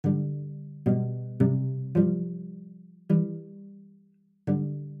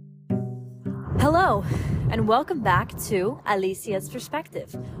Hello, and welcome back to Alicia's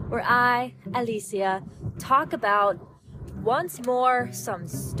Perspective, where I, Alicia, talk about once more some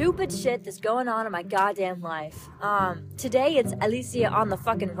stupid shit that's going on in my goddamn life. Today it's Alicia on the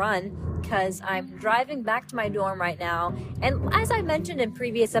fucking run, because I'm driving back to my dorm right now, and as I mentioned in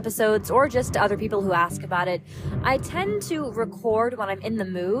previous episodes, or just to other people who ask about it, I tend to record when I'm in the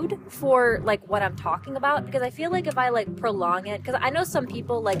mood for, what I'm talking about, because I feel like if I, prolong it, because I know some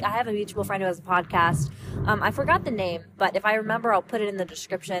people, I have a mutual friend who has a podcast, I forgot the name, but if I remember, I'll put it in the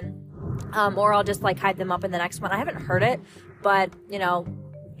description, or I'll just, hype them up in the next one. I haven't heard it, but,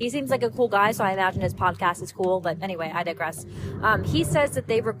 he seems like a cool guy, so I imagine his podcast is cool, but anyway, I digress. He says that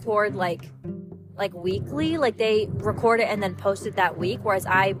they record, weekly, they record it and then post it that week, whereas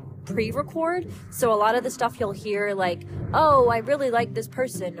I pre-record, so a lot of the stuff you'll hear, oh, I really like this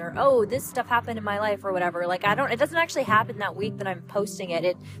person, or, oh, this stuff happened in my life, or whatever, it doesn't actually happen that week that I'm posting it.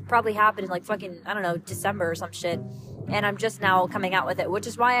 It probably happened in, December or some shit. And I'm just now coming out with it, which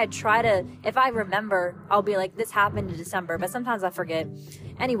is why I try to, if I remember, I'll be like, this happened in December, but sometimes I forget.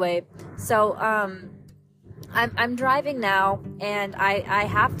 Anyway, so, I'm driving now, and I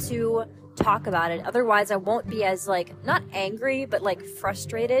have to talk about it. Otherwise, I won't be as, not angry, but,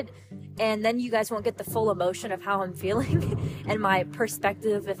 frustrated. And then you guys won't get the full emotion of how I'm feeling and my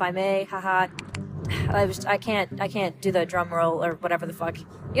perspective, if I may. Haha. I can't do the drum roll or whatever the fuck.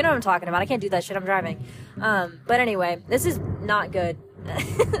 You know what I'm talking about. I can't do that shit. I'm driving. But anyway, this is not good.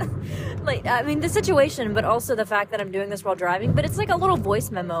 The situation, but also the fact that I'm doing this while driving. But it's like a little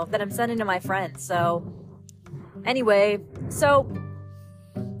voice memo that I'm sending to my friends. So, anyway,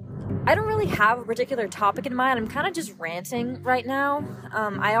 I don't really have a particular topic in mind. I'm kind of just ranting right now.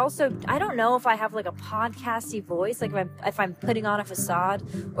 I don't know if I have a podcasty voice, if I'm putting on a facade,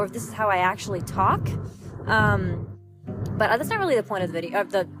 or if this is how I actually talk. But that's not really the point of the video,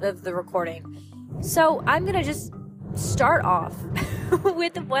 of the recording. So I'm gonna just start off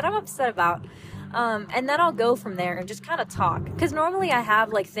with what I'm upset about, and then I'll go from there and just kind of talk. Because normally I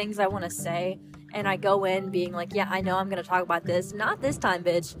have things I want to say, and I go in being yeah, I know I'm gonna talk about this. Not this time,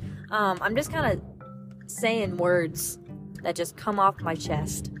 bitch. I'm just kind of saying words that just come off my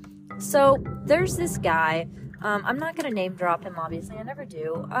chest. So, there's this guy. I'm not gonna name drop him, obviously. I never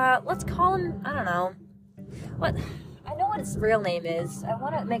do. Let's call him, I don't know. I know what his real name is. I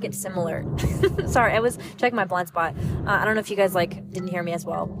want to make it similar. Sorry, I was checking my blind spot. I don't know if you guys, didn't hear me as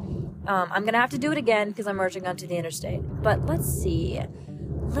well. I'm gonna have to do it again because I'm merging onto the interstate. But let's see.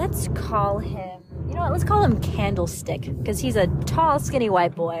 Let's call him... You know what, let's call him Candlestick, because he's a tall, skinny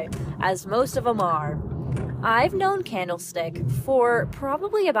white boy, as most of them are. I've known Candlestick for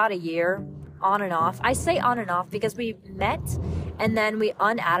probably about a year, on and off. I say on and off because we met, and then we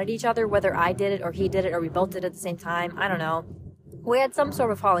unadded each other, whether I did it, or he did it, or we both did it at the same time. I don't know. We had some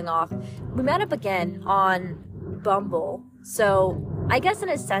sort of falling off. We met up again on Bumble, so I guess in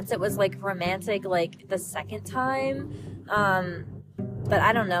a sense it was, romantic, the second time, but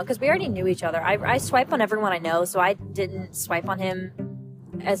I don't know, because we already knew each other. I swipe on everyone I know, so I didn't swipe on him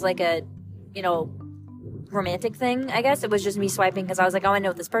as, a, romantic thing, I guess. It was just me swiping because I was oh, I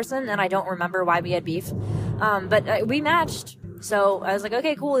know this person, and I don't remember why we had beef. But we matched, so I was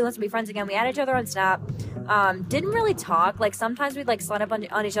okay, cool, he wants to be friends again. We added each other on Snap. Didn't really talk. Sometimes we'd, slide up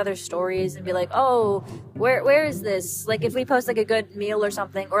on each other's stories and be oh, where is this? If we post, a good meal or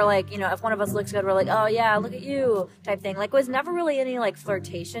something, or, if one of us looks good, we're oh, yeah, look at you, type thing. It was never really any,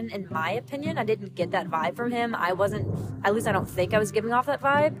 flirtation, in my opinion. I didn't get that vibe from him. I wasn't, at least I don't think I was giving off that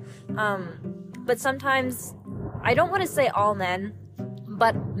vibe. But sometimes, I don't want to say all men,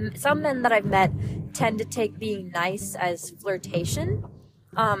 but some men that I've met tend to take being nice as flirtation.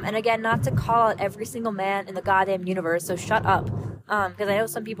 And again, not to call out every single man in the goddamn universe, so shut up. Because I know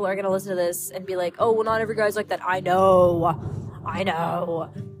some people are going to listen to this and be oh, well, not every guy's like that. I know.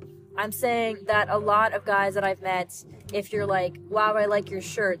 I'm saying that a lot of guys that I've met, if you're wow, I like your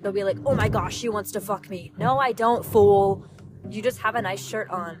shirt, they'll be oh my gosh, she wants to fuck me. No, I don't, fool. You just have a nice shirt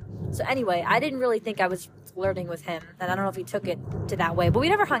on. So anyway, I didn't really think I was flirting with him, and I don't know if he took it to that way, but we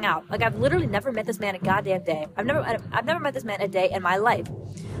never hung out. I've literally never met this man a goddamn day. I've never met this man a day in my life.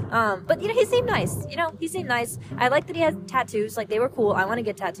 But he seemed nice. He seemed nice. I like that he has tattoos. They were cool. I want to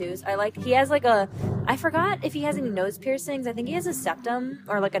get tattoos. He has I forgot if he has any nose piercings. I think he has a septum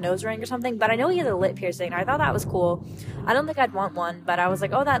or a nose ring or something, but I know he has a lip piercing. I thought that was cool. I don't think I'd want one, but I was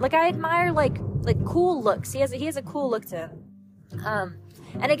oh, that, I admire cool looks. He has a cool look to him.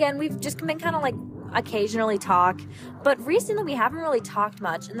 And again, we've just been kind of occasionally talk, but recently we haven't really talked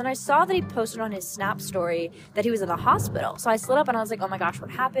much. And then I saw that he posted on his Snap story that he was in the hospital. So I slid up and I was like, oh my gosh, what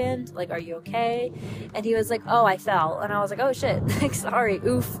happened? Like, are you okay? And he was like, oh, I fell. And I was like, oh shit, like, sorry,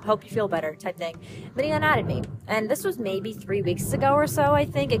 oof, hope you feel better type thing. But he unadded me. And this was maybe 3 weeks ago or so, I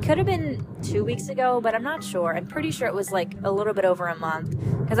think. It could have been 2 weeks ago, but I'm not sure. I'm pretty sure it was like a little bit over a month.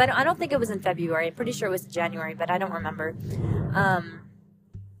 Because I don't think it was in February. I'm pretty sure it was January, but I don't remember.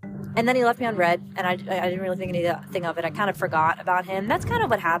 And then he left me on red, and I didn't really think anything of it. I kind of forgot about him. That's kind of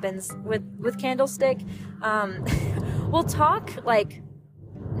what happens with Candlestick. We'll talk, like,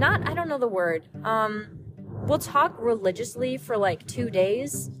 I don't know the word. We'll talk religiously for, like, 2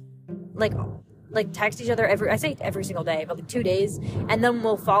 days. Like text each other I say every single day, but like 2 days, and then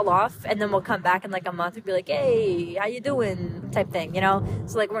we'll fall off, and then we'll come back in like a month and be like, hey, how you doing, type thing, you know?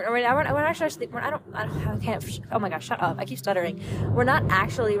 So like we're actually, I can't, oh my gosh, shut up, I keep stuttering. We're not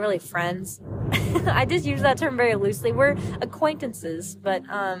actually really friends. I just use that term very loosely. We're acquaintances, but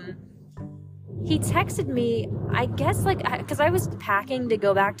he texted me, I guess, like, because I was packing to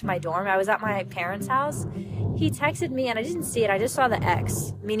go back to my dorm. I was at my parents' house. He texted me, and I didn't see it. I just saw the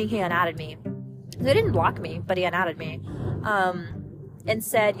X, meaning he unadded me. They didn't block me, but he unadded me, and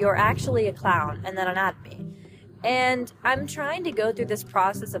said, you're actually a clown, and then unadded me. And I'm trying to go through this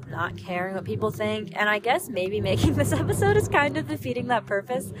process of not caring what people think, and I guess maybe making this episode is kind of defeating that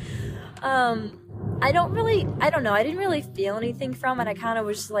purpose. I don't know, I didn't really feel anything from it. I kind of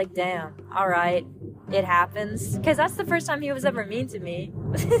was just like, damn, alright, it happens. Because that's the first time he was ever mean to me.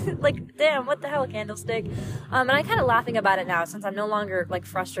 Like, damn, what the hell, Candlestick? And I'm kind of laughing about it now, since I'm no longer, like,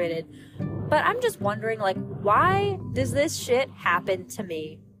 frustrated. But I'm just wondering, like, why does this shit happen to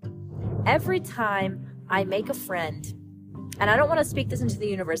me? Every time I make a friend, and I don't want to speak this into the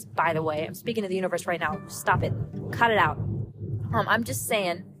universe, by the way. I'm speaking to the universe right now. Stop it. Cut it out. I'm just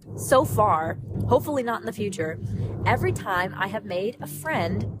saying, so far, hopefully not in the future, every time I have made a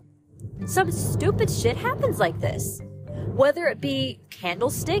friend, some stupid shit happens like this. Whether it be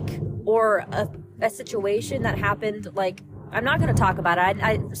Candlestick or a situation that happened, like, I'm not going to talk about it.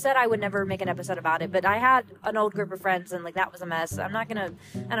 I said I would never make an episode about it, but I had an old group of friends, and, like, that was a mess. I'm not going to,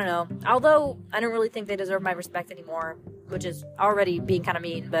 I don't know. Although, I don't really think they deserve my respect anymore, which is already being kind of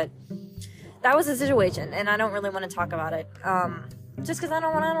mean, but that was a situation, and I don't really want to talk about it. Just because I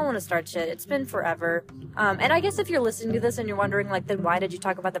don't want to start shit. It's been forever. And I guess if you're listening to this and you're wondering, like, then why did you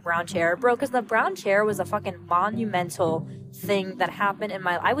talk about the brown chair? Bro, because the brown chair was a fucking monumental thing that happened in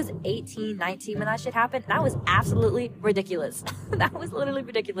I was 18, 19 when that shit happened. And that was absolutely ridiculous. That was literally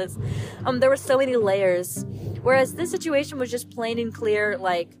ridiculous. There were so many layers. Whereas this situation was just plain and clear,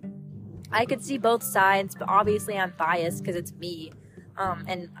 like, I could see both sides, but obviously I'm biased because it's me.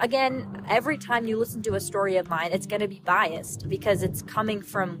 And again, every time you listen to a story of mine, it's going to be biased because it's coming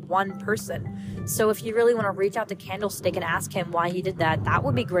from one person. So if you really want to reach out to Candlestick and ask him why he did that, that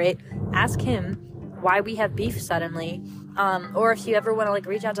would be great. Ask him why we have beef suddenly. Or if you ever want to, like,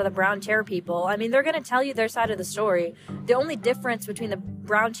 reach out to the brown chair people, I mean, they're going to tell you their side of the story. The only difference between the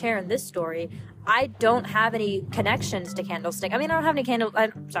brown chair and this story, I don't have any connections to Candlestick. I mean, I don't have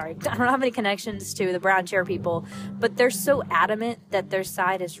any connections to the brown chair people, but they're so adamant that their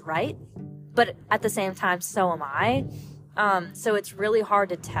side is right. But at the same time, so am I. So it's really hard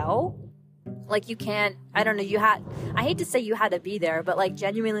to tell. Like, you can't, I don't know, I hate to say you had to be there, but, like,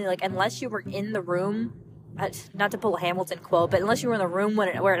 genuinely, like, unless you were in the room, not to pull a Hamilton quote, but unless you were in the room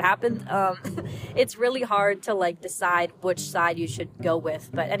where it happened, it's really hard to, like, decide which side you should go with.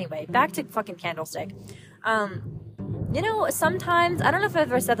 But anyway, back to fucking Candlestick. You know, sometimes, I don't know if I've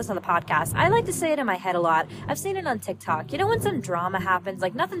ever said this on the podcast, I like to say it in my head a lot. I've seen it on TikTok. You know, when some drama happens,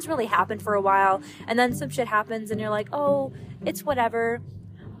 like, nothing's really happened for a while, and then some shit happens, and you're like, oh, it's whatever.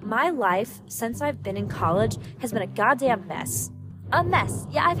 My life, since I've been in college, has been a goddamn mess. A mess.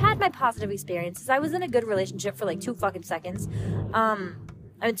 Yeah, I've had my positive experiences. I was in a good relationship for, like, 2 fucking seconds.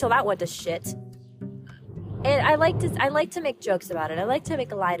 Until that went to shit. And I like to make jokes about it. I like to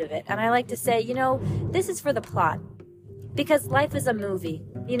make light of it. And I like to say, you know, this is for the plot. Because life is a movie.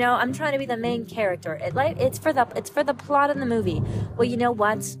 You know, I'm trying to be the main character. It's for the plot of the movie. Well, you know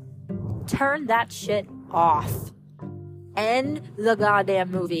what? Turn that shit off. End the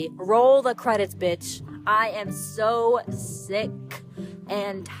goddamn movie. Roll the credits, bitch. I am so sick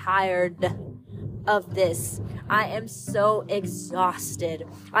and tired of this. I am so exhausted.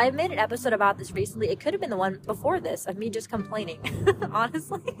 I made an episode about this recently. It could have been the one before this of me just complaining.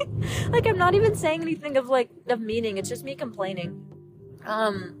 Honestly. Like, I'm not even saying anything of meaning. It's just me complaining.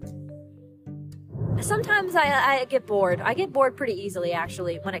 Sometimes I get bored. I get bored pretty easily,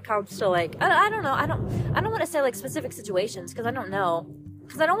 actually, when it comes to, like, I don't know. I don't want to say, like, specific situations, because I don't know.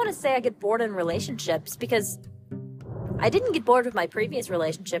 because I don't want to say I get bored in relationships, because I didn't get bored with my previous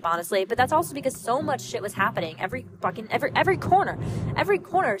relationship, honestly, but that's also because so much shit was happening. Every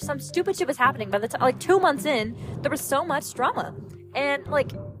corner, some stupid shit was happening. By the time, like 2 months in, there was so much drama. And,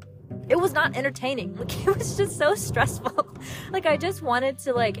 like, it was not entertaining. Like, it was just so stressful. Like, I just wanted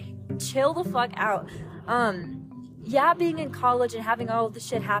to, like, chill the fuck out. Yeah, being in college and having all of this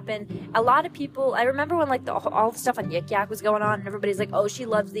shit happen, a lot of people, I remember when, like, all the stuff on Yik Yak was going on, and everybody's like, oh, she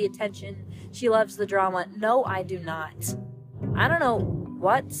loves the attention, she loves the drama. No, I do not. I don't know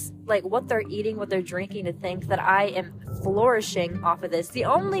what they're eating, what they're drinking to think that I am flourishing off of this. The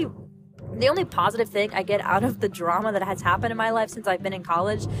only positive thing I get out of the drama that has happened in my life since I've been in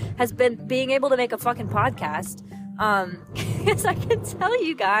college has been being able to make a fucking podcast. Because I can tell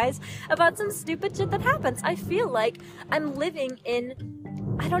you guys about some stupid shit that happens. I feel like I'm living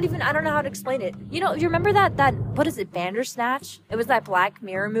in, I don't know how to explain it. You know, you remember that, what is it, Bandersnatch? It was that Black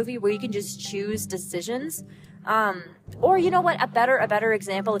Mirror movie where you can just choose decisions. Or you know what, a better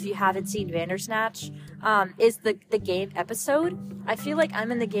example, if you haven't seen Bandersnatch, is the game episode. I feel like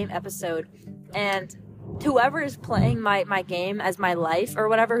I'm in the game episode, and whoever is playing my game as my life, or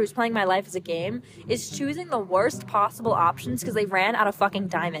whatever, who's playing my life as a game, is choosing the worst possible options because they ran out of fucking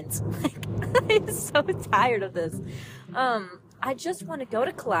diamonds. Like, I'm so tired of this. I just want to go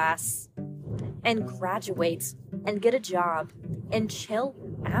to class and graduate and get a job and chill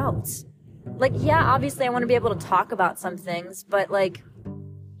out. Like, yeah, obviously I want to be able to talk about some things, but like,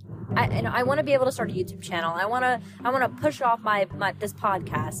 I want to be able to start a YouTube channel. I want to push off my this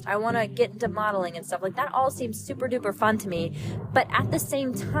podcast. I want to get into modeling and stuff. Like, that all seems super duper fun to me. But at the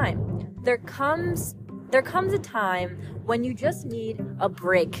same time, there comes a time when you just need a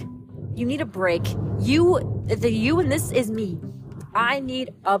break. You need a break. You and this is me. I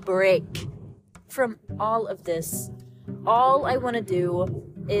need a break from all of this. All I want to do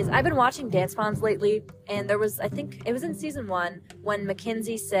is, I've been watching Dance Moms lately, and there was, I think it was in season 1, when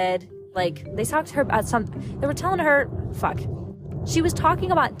Mackenzie said, like, they talked to her about they were telling her, she was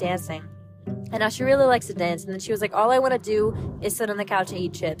talking about dancing, and now she really likes to dance, and then she was like, all I want to do is sit on the couch and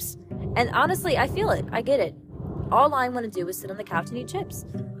eat chips. And honestly, I feel it, I get it. All I want to do is sit on the couch and eat chips.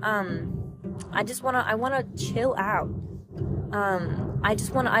 I want to chill out.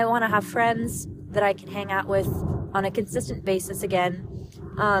 I want to have friends that I can hang out with on a consistent basis again.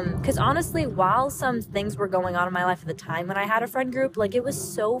 Because honestly, while some things were going on in my life at the time when I had a friend group, like, it was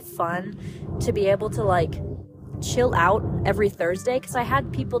so fun to be able to, like, chill out every Thursday, because I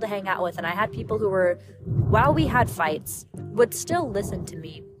had people to hang out with, and I had people who were, while we had fights, would still listen to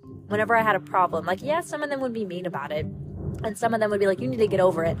me whenever I had a problem. Like, yeah, some of them would be mean about it, and some of them would be like, you need to get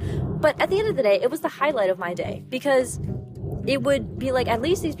over it. But at the end of the day, it was the highlight of my day, because it would be like, at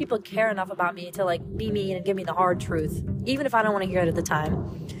least these people care enough about me to, like, be mean and give me the hard truth, even if I don't want to hear it at the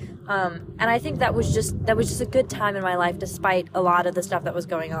time. And I think that was just a good time in my life, despite a lot of the stuff that was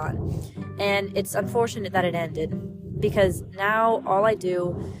going on. And it's unfortunate that it ended, because now all I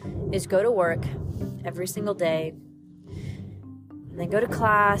do is go to work every single day, and then go to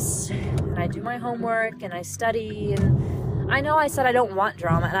class, and I do my homework, and I study, and I know I said I don't want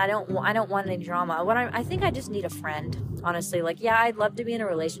drama, and I don't want any drama. I think I just need a friend, honestly. Like, yeah, I'd love to be in a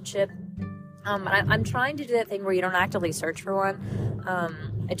relationship. I'm trying to do that thing where you don't actively search for one.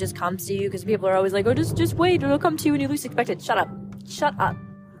 It just comes to you, because people are always like, oh, just wait, it'll come to you when you least expect it. Shut up.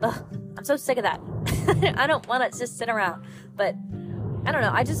 Ugh, I'm so sick of that. I don't want to just sit around. But I don't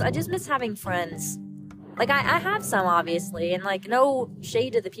know. I just miss having friends. Like, I have some, obviously, and, like, no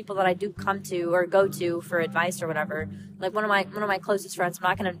shade to the people that I do come to or go to for advice or whatever. Like, one of my closest friends, I'm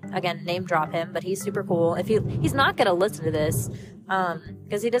not gonna, again, name drop him, but he's super cool. If he's not gonna listen to this,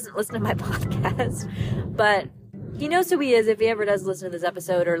 because he doesn't listen to my podcast, but he knows who he is if he ever does listen to this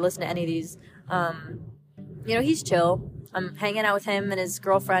episode or listen to any of these. You know, he's chill. I'm hanging out with him and his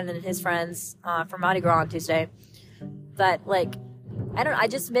girlfriend and his friends for Mardi Gras on Tuesday. But, like, I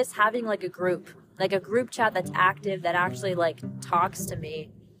just miss having, like, a group chat that's active, that actually, like, talks to me.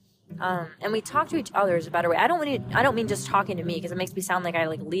 And we talk to each other is a better way. I don't mean just talking to me, because it makes me sound like I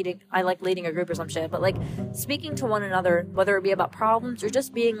like leading a group or some shit, but, like, speaking to one another, whether it be about problems or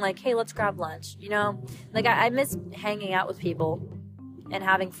just being like, hey, let's grab lunch, you know? Like, I miss hanging out with people and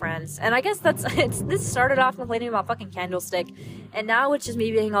having friends. And I guess this started off complaining about fucking Candlestick, and now it's just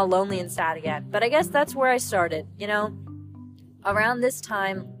me being all lonely and sad again. But I guess that's where I started, you know? Around this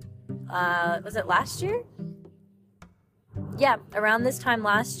time, was it last year? Yeah, around this time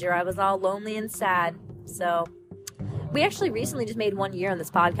last year, I was all lonely and sad. So, we actually recently just made 1 year on this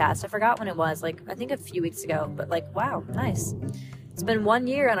podcast. I forgot when it was, like, I think a few weeks ago. But, like, wow, nice. It's been 1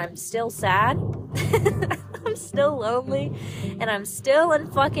 year and I'm still sad. I'm I'm still lonely, and I'm still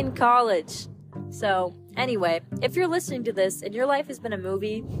in fucking college. So, anyway, if you're listening to this and your life has been a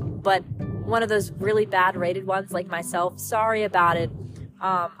movie, but one of those really bad rated ones like myself, sorry about it.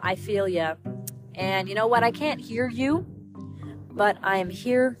 I feel ya. And you know what? I can't hear you, but I am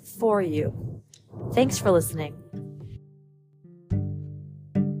here for you. Thanks for listening.